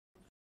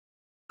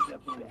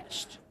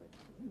best.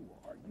 You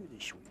are. You're the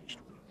sweetest.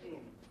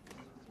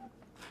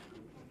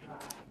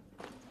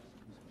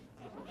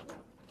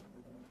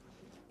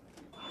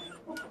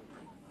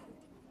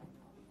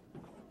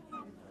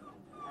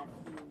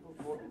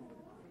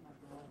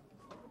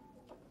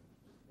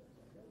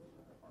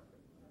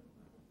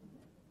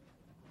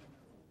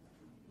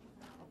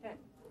 Okay.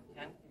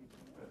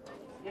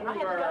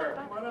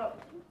 Come on up.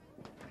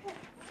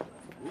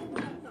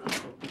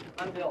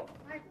 I'm Bill.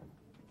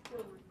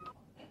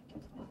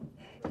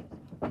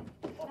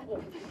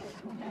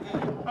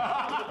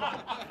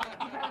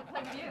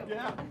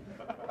 Yeah.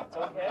 It's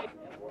okay.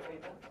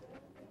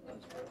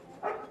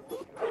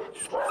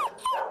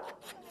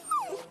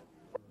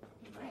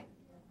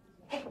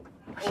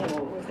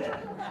 Oh,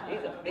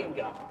 he's a big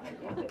guy.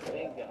 He's a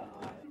big guy.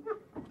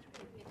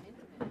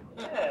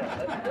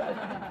 Yeah, that's good.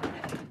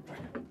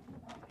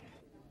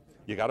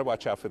 You got to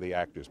watch out for the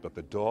actors, but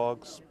the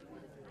dogs,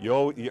 you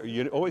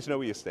always know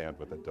where you stand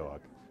with a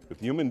dog. With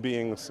human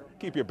beings,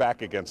 keep your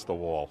back against the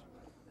wall.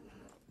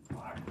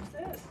 Who's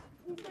this?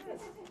 Who's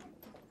this?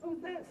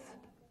 Who's this?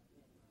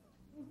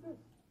 Who's this?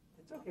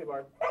 It's okay,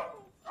 Bart.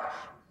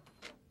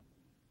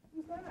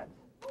 Who's that?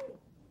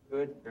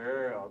 Good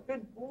girl.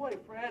 Good boy,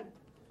 Fred.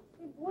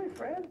 Good boy,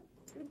 Fred.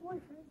 Good boy,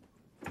 Fred.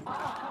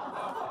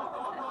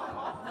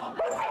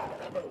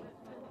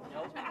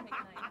 Nope.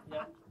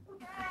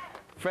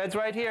 Fred's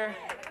right here.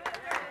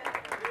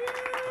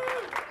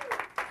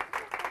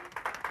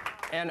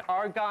 And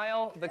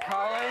Argyle, the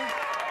collie.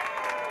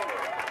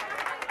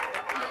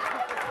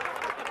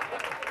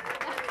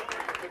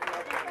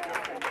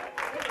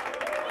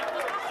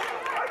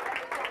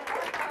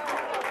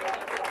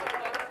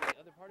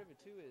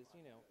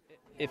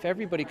 If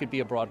everybody could be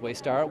a Broadway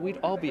star, we'd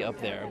all be up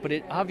there. But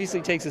it obviously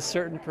takes a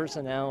certain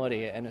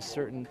personality and a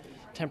certain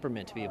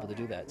temperament to be able to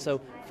do that. So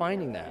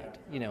finding that,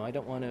 I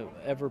don't want to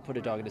ever put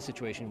a dog in a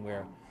situation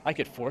where I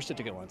could force it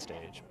to go on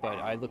stage. But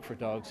I look for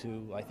dogs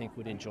who I think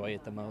would enjoy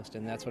it the most,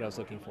 and that's what I was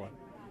looking for.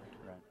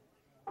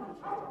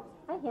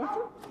 Hi,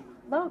 handsome.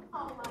 Logan.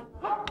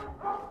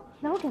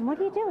 Logan, what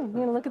are you doing? You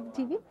gonna look at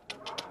the TV?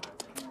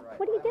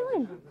 What are you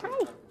doing?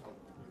 Hi.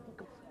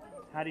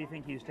 How do you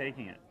think he's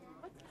taking it?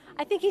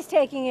 I think he's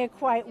taking it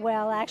quite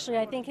well, actually.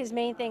 I think his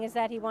main thing is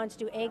that he wants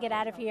to, A, get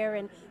out of here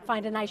and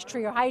find a nice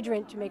tree or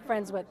hydrant to make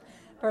friends with,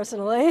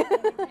 personally.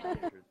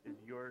 Is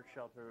your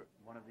shelter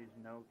one of these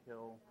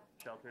no-kill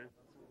shelters?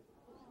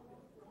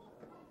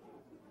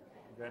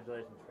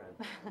 Congratulations,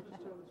 Fred.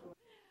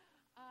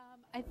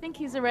 I think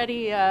he's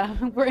already,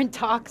 we're in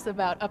talks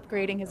about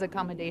upgrading his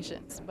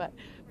accommodations, but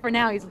for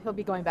now he'll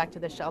be going back to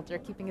the shelter,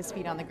 keeping his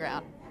feet on the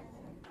ground.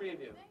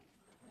 Preview.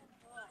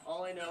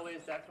 All I know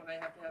is that's what I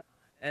have to have.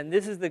 And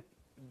this is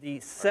the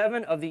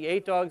 7 of the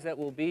 8 dogs that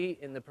will be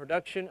in the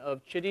production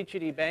of Chitty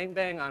Chitty Bang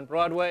Bang on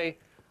Broadway,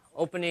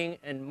 opening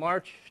in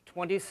March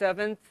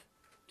 27th,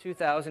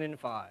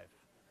 2005.